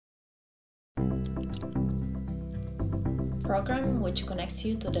program which connects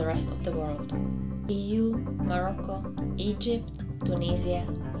you to the rest of the world. EU, Morocco, Egypt, Tunisia,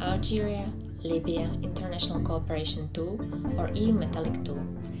 Algeria, Libya International Cooperation II, or EU-METALIC II,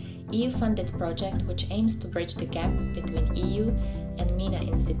 EU-funded project which aims to bridge the gap between EU and MENA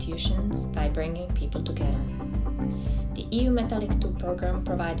institutions by bringing people together. The EU-METALIC II program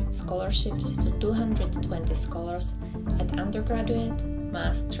provided scholarships to 220 scholars at undergraduate,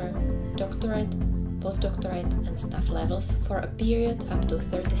 master, doctorate, postdoctorate and staff levels for a period up to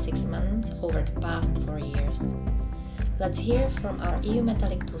 36 months over the past 4 years. Let's hear from our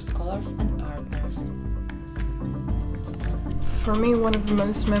EU-METALIC II scholars and partners. For me, one of the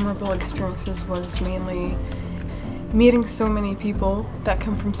most memorable experiences was mainly meeting so many people that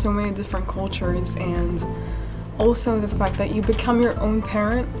come from so many different cultures, and also the fact that you become your own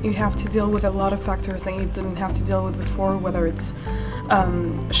parent. You have to deal with a lot of factors that you didn't have to deal with before, whether it's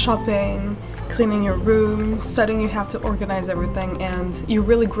shopping, cleaning your room, studying. You have to organize everything, and you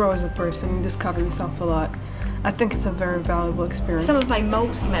really grow as a person. You discover yourself a lot. I think it's a very valuable experience. Some of my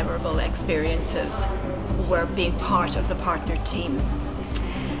most memorable experiences were being part of the partner team.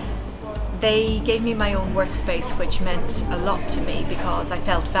 They gave me my own workspace, which meant a lot to me because I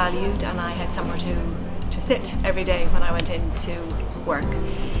felt valued and I had somewhere to sit every day when I went into work.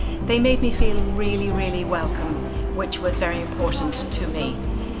 They made me feel really, really welcome, which was very important to me.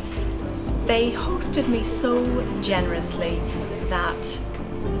 They hosted me so generously that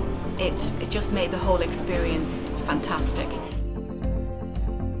it just made the whole experience fantastic.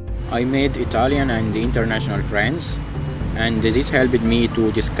 I made Italian and international friends, and this helped me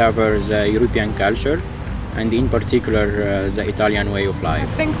to discover the European culture and in particular the Italian way of life.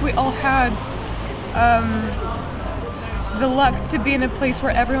 I think we all had the luck to be in a place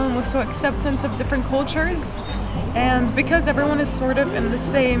where everyone was so acceptant of different cultures, and because everyone is sort of in the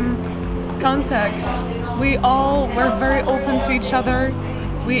same context, we all were very open to each other.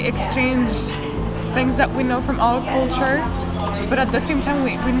 We exchanged things that we know from our culture, but at the same time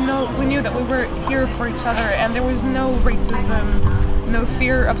we knew that we were here for each other, and there was no racism, no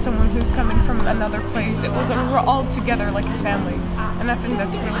fear of someone who's coming from another place. It was we're all together like a family, and I think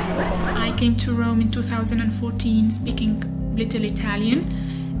that's really beautiful. I came to Rome in 2014 speaking little Italian,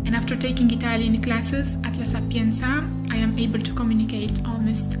 and after taking Italian classes at La Sapienza, I am able to communicate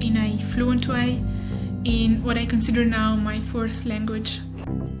almost in a fluent way in what I consider now my fourth language.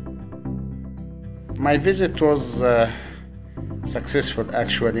 My visit was successful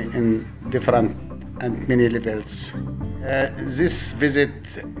actually in different and many levels. This visit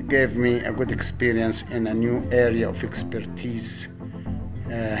gave me a good experience in a new area of expertise,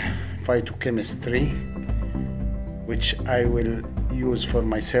 phytochemistry, which I will use for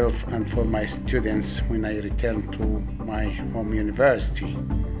myself and for my students when I return to my home university.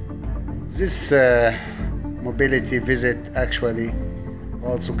 This mobility visit actually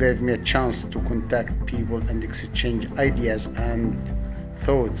also gave me a chance to contact people and exchange ideas and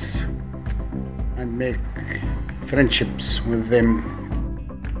thoughts and make friendships with them.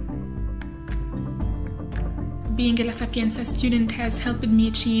 Being a La Sapienza student has helped me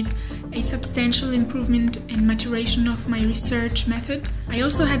achieve a substantial improvement and maturation of my research method. I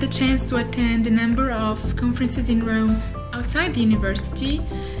also had the chance to attend a number of conferences in Rome outside the university,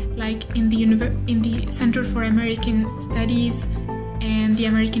 like in the Center for American Studies and the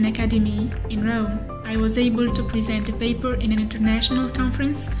American Academy in Rome. I was able to present a paper in an international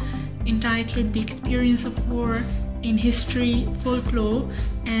conference entitled The Experience of War in History, Folklore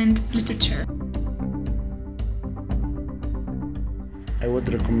and Literature. I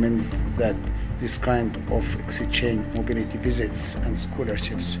would recommend that this kind of exchange, mobility visits and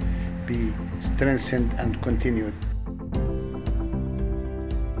scholarships be strengthened and continued.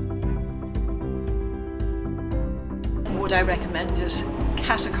 Would I recommend it?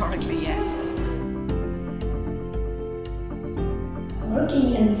 Categorically, yes.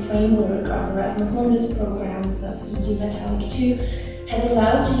 Working in the framework of Erasmus Mundus programs of EU-METALIC II has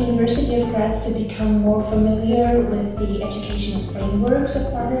allowed the University of Graz to become more familiar with the educational frameworks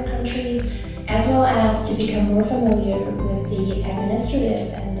of partner countries, as well as to become more familiar with the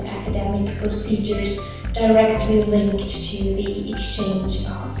administrative and academic procedures directly linked to the exchange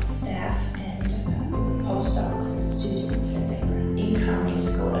of staff and postdocs and students, etc. Incoming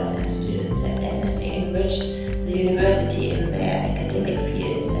scholars and students have definitely enriched the university in their academic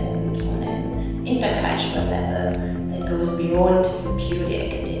fields and on an intercultural level that goes beyond the purely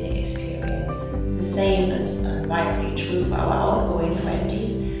academic experience. The same is vitally true for our outgoing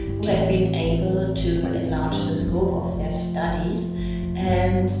grantees, who have been able to enlarge the scope of their studies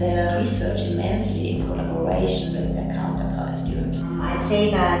and their research immensely in collaboration with their counterparts. I'd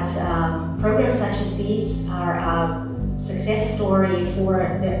say that programs such as these are a success story for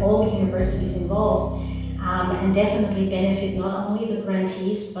all the universities involved, and definitely benefit not only the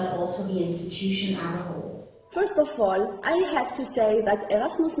grantees but also the institution as a whole. First of all, I have to say that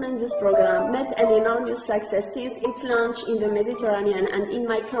Erasmus Mundus program met an enormous success since its launch in the Mediterranean and in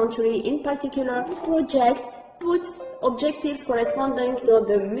my country in particular. The project put objectives corresponding to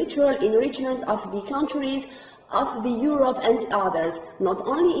the mutual enrichment of the countries of the Europe and others, not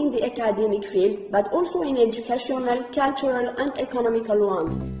only in the academic field, but also in educational, cultural and economical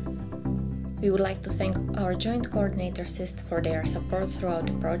ones. We would like to thank our joint coordinator SIST for their support throughout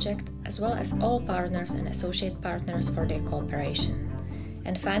the project, as well as all partners and associate partners for their cooperation.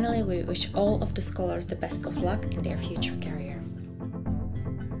 And finally, we wish all of the scholars the best of luck in their future career.